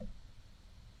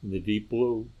in the deep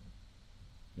blue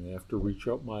and I have to reach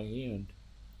out my hand,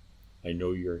 I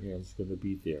know your hand's going to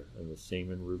be there, and the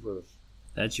same in reverse.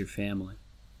 That's your family.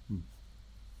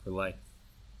 For life.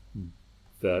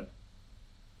 That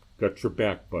got your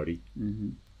back, buddy. Mm-hmm.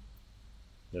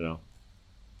 You know?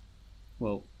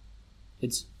 Well,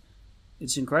 it's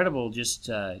incredible just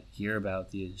to hear about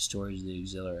the stories of the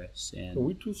Auxilarists. And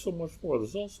we do so much more.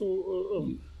 There's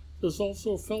also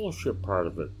a fellowship part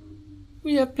of it.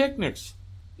 We have picnics.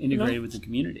 Integrated with the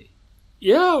community.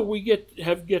 Yeah, we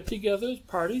have get-togethers,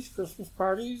 parties, Christmas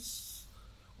parties,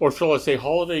 or shall I say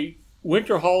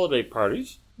winter holiday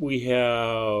parties. We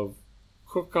have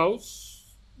cookouts.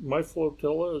 My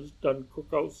flotilla has done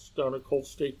cookouts down at Cold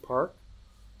State Park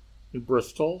in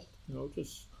Bristol. You know,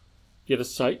 just get a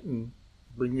site and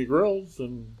bring the grills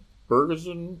and burgers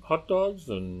and hot dogs.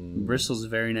 And Bristol's a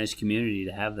very nice community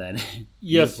to have that in.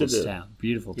 Yes, it is.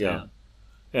 Beautiful town.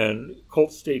 And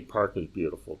Cold State Park is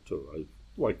beautiful, too. I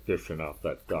like fishing off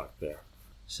that dock there.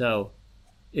 So,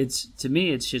 to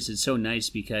me, it's so nice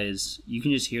because you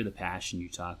can just hear the passion you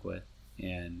talk with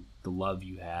and the love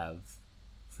you have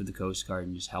for the Coast Guard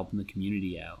and just helping the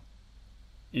community out.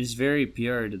 And it's very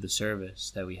pure to the service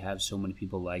that we have so many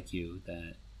people like you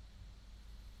that,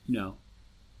 you know,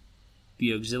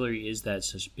 the auxiliary is that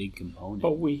such a big component.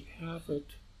 But we have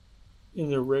it in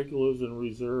the regulars and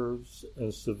reserves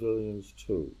and civilians,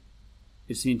 too.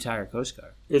 It's the entire Coast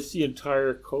Guard. It's the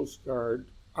entire Coast Guard.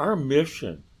 Our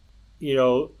mission, you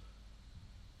know,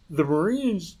 the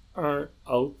Marines aren't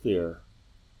out there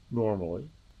normally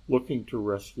looking to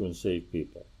rescue and save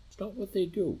people. It's not what they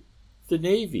do. The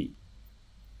Navy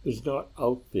is not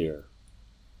out there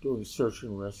doing search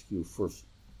and rescue for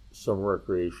some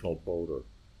recreational boater.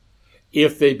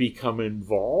 If they become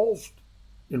involved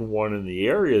in one in the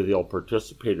area, they'll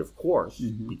participate, of course,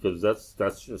 because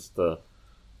that's just the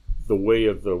way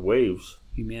of the waves.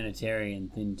 Humanitarian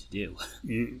thing to do.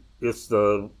 That's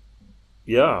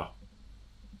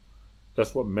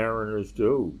what mariners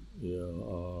do.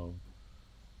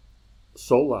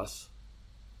 SOLAS.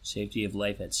 Safety of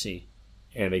life at sea.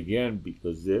 And again,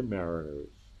 because they're mariners,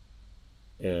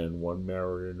 and one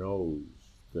mariner knows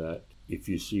that if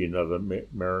you see another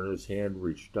mariner's hand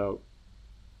reached out,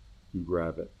 you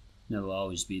grab it. And it'll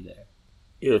always be there.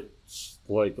 It's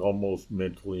like almost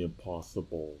mentally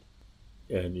impossible.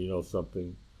 And you know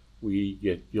something? We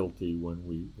get guilty when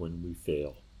we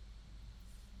fail.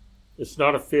 It's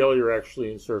not a failure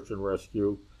actually in search and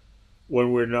rescue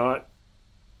when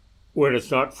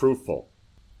it's not fruitful.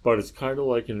 But it's kind of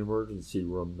like an emergency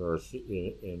room nurse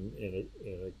in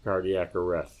a cardiac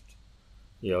arrest.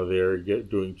 You know, they're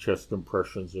doing chest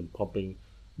compressions and pumping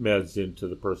meds into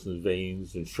the person's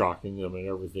veins and shocking them and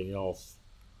everything else.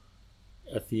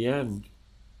 At the end,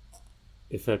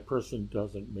 if that person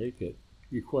doesn't make it,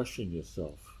 you question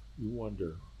yourself. You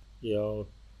wonder, you know,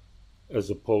 as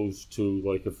opposed to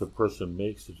like if the person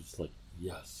makes it, it's like,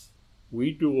 yes. We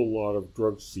do a lot of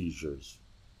drug seizures,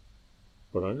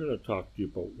 but I'm going to talk to you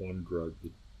about one drug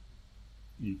that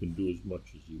you can do as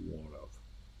much as you want of.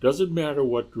 Doesn't matter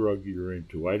what drug you're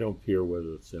into. I don't care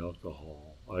whether it's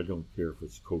alcohol. I don't care if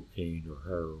it's cocaine or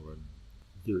heroin.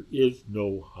 There is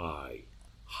no high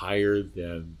higher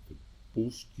than the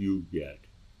boost you get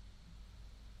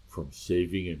from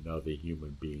saving another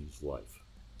human being's life.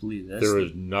 There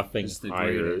is nothing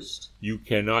higher. Greatest. You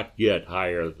cannot get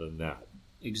higher than that.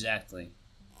 Exactly.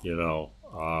 You know,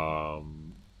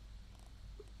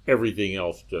 everything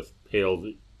else just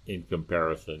pales in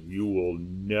comparison. You will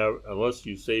never, unless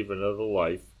you save another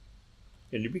life,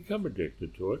 and you become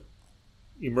addicted to it.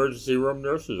 Emergency room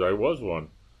nurses, I was one,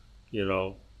 you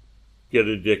know, get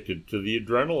addicted to the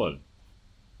adrenaline.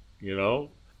 You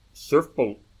know,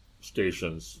 surfman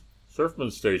stations. The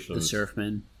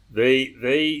surfmen.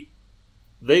 They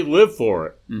live for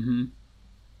it. Mm-hmm.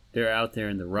 They're out there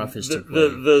in the roughest of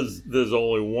ways. There's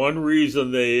only one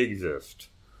reason they exist,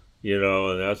 you know,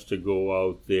 and that's to go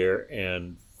out there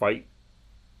and fight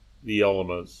the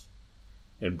elements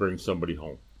and bring somebody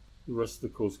home. The rest of the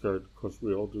Coast Guard, of course,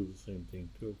 we all do the same thing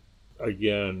too.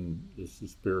 Again, it's a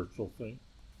spiritual thing.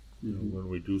 You know, when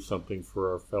we do something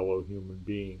for our fellow human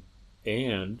being,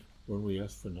 and when we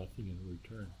ask for nothing in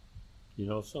return. You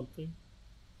know something?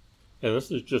 And this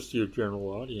is just your general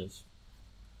audience.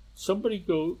 Somebody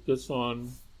gets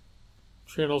on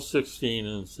Channel 16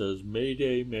 and says,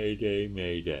 Mayday, Mayday,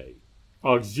 Mayday.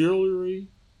 Auxiliary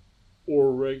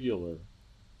or regular,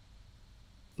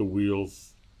 the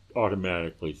wheels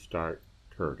automatically start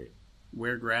turning.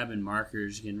 We're grabbing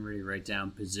markers, getting ready to write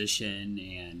down position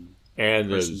and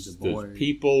there's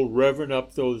people revving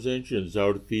up those engines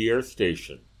out at the air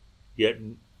station,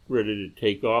 getting ready to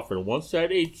take off. And once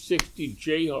that H-60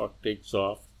 Jayhawk takes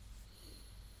off,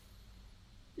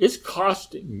 it's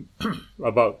costing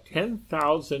about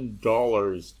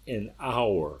 $10,000 an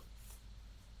hour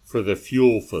for the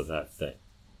fuel for that thing.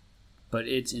 But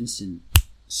it's instant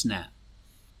snap.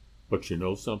 But you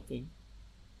know something?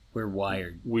 We're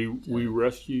wired. We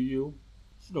rescue you.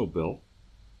 It's no bill.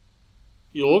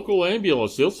 Your local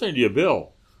ambulance, they'll send you a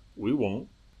bill. We won't.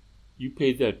 You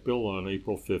paid that bill on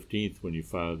April 15th when you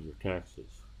filed your taxes.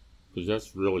 Because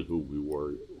that's really who we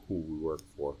work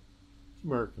for. It's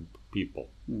American people.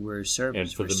 We're service.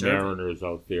 And for the mariners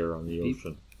out there on the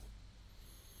ocean.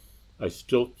 I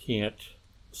still can't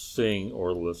sing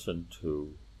or listen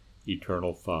to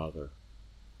Eternal Father,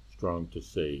 strong to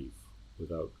save,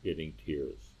 without getting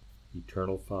tears.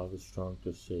 Eternal Father, strong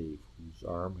to save, whose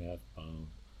arm hath bound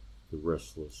the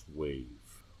restless wave,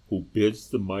 who bids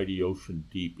the mighty ocean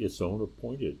deep its own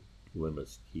appointed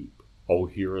limits keep. Oh,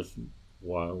 hear us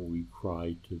while we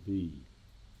cry to thee,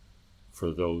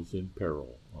 for those in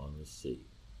peril on the sea.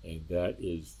 And that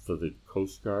is for the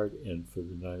Coast Guard and for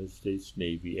the United States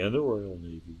Navy and the Royal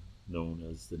Navy, known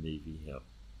as the Navy Hymn.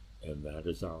 And that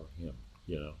is our hymn,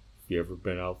 you know. If you've ever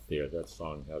been out there, that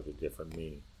song has a different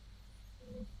meaning.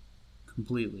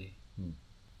 Completely.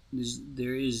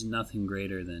 There is nothing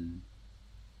greater than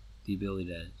the ability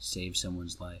to save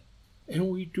someone's life. And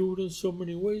we do it in so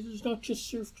many ways. It's not just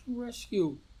search and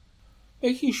rescue.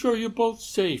 Making sure your boat's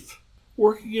safe.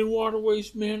 Working in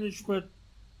waterways management.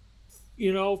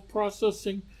 You know,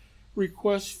 processing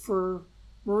requests for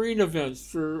marine events,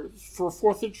 for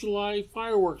 4th of July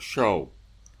fireworks show.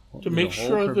 To make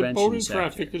sure the boating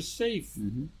traffic is safe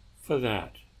for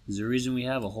that. There's a reason we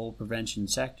have a whole prevention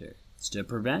sector. It's to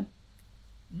prevent.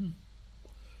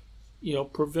 You know,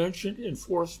 prevention,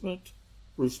 enforcement,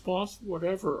 response,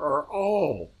 whatever, are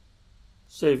all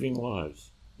saving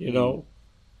lives. You know,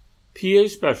 PA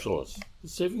specialists,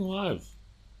 saving lives.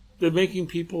 They're making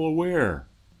people aware.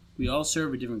 We all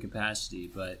serve a different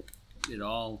capacity, but it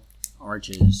all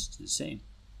arches to the same.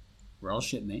 We're all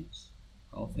shipmates,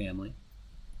 we're all family,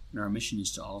 and our mission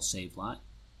is to all save lives.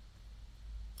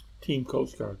 Team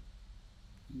Coast Guard.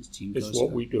 It's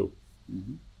what we do.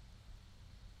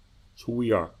 It's who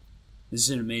we are. This is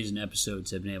an amazing episode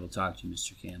to have been able to talk to you,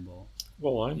 Mr. Campbell.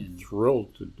 Well, I'm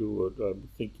thrilled to do it. I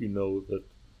think you know that,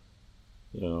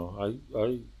 you know,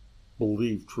 I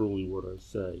believe truly what I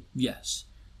say. Yes,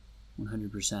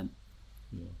 100%.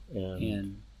 Yeah,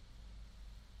 and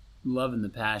love and the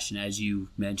passion, as you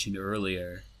mentioned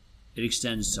earlier, it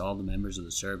extends to all the members of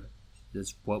the service.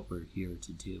 That's what we're here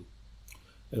to do.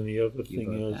 And the other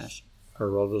thing is,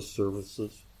 our other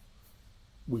services,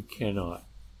 we cannot,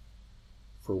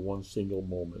 for one single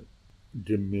moment,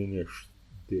 diminish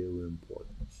their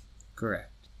importance.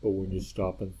 Correct. But when you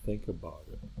stop and think about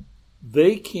it,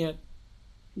 they can't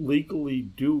legally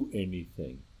do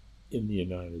anything in the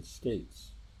United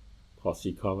States.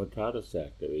 Posse Comitatus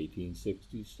Act of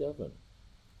 1867.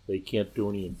 They can't do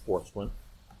any enforcement.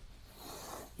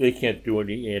 They can't do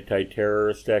any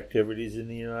anti-terrorist activities in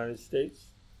the United States.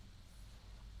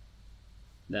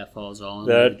 That falls all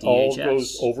under the DHS. That all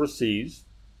goes overseas.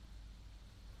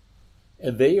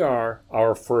 And they are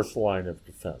our first line of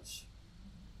defense.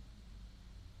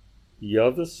 The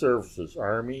other services,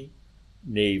 Army,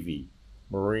 Navy,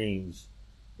 Marines,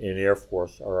 and Air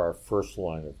Force, are our first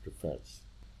line of defense.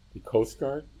 The Coast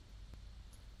Guard,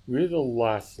 we're the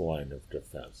last line of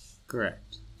defense.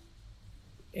 Correct.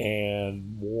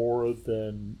 And more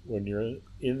than when you're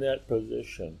in that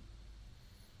position,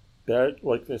 that,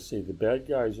 like they say, the bad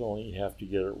guys only have to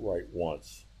get it right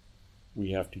once.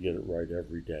 We have to get it right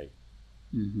every day.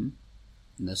 And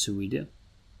that's who we do.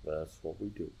 That's what we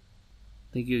do.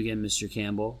 Thank you again, Mr.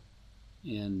 Campbell.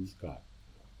 And Scott,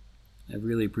 I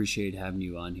really appreciate having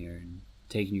you on here and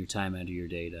taking your time out of your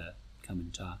day to come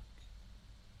and talk.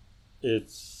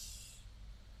 It's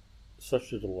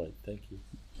such a delight. Thank you.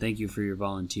 Thank you for your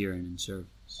volunteering and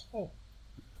service. Oh.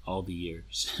 All the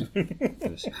years.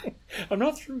 I'm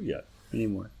not through yet.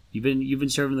 Anymore. You've been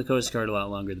serving the Coast Guard a lot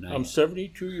longer than I have. I'm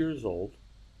 72 years old,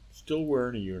 still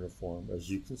wearing a uniform, as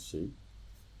you can see.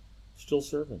 Still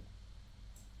serving.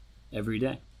 Every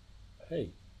day.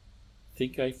 Hey,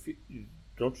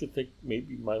 don't you think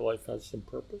maybe my life has some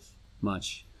purpose?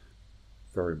 Much.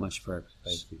 Very much purpose.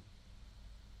 Thank you.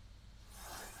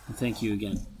 Well, thank you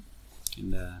again.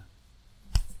 And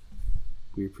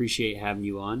we appreciate having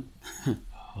you on.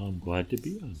 I'm glad to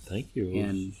be on. Thank you.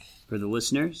 And for the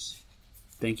listeners,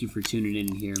 thank you for tuning in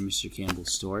and hearing Mr.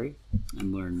 Campbell's story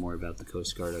and learn more about the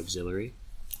Coast Guard Auxiliary.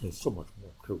 There's so much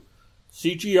more, too.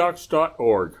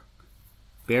 cgaux.org.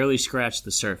 Barely scratched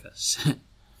the surface.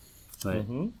 But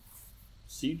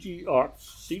cgaux.org.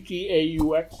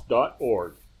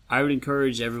 I would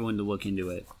encourage everyone to look into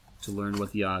it, to learn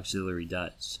what the auxiliary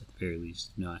does, at the very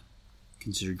least. Not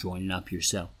consider joining up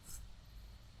yourself.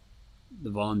 The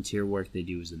volunteer work they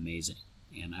do is amazing.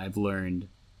 And I've learned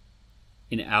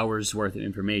an hour's worth of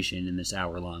information in this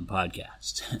hour-long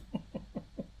podcast.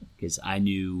 Because I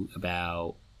knew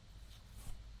about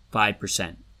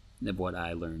 5% of what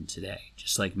I learned today.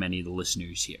 Just like many of the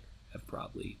listeners here have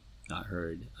probably not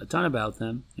heard a ton about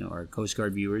them. Our Coast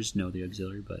Guard viewers know the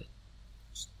auxiliary, but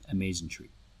it's an amazing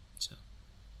treat. So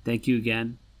thank you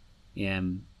again,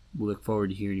 and we look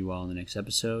forward to hearing you all in the next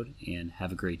episode, and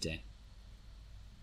have a great day.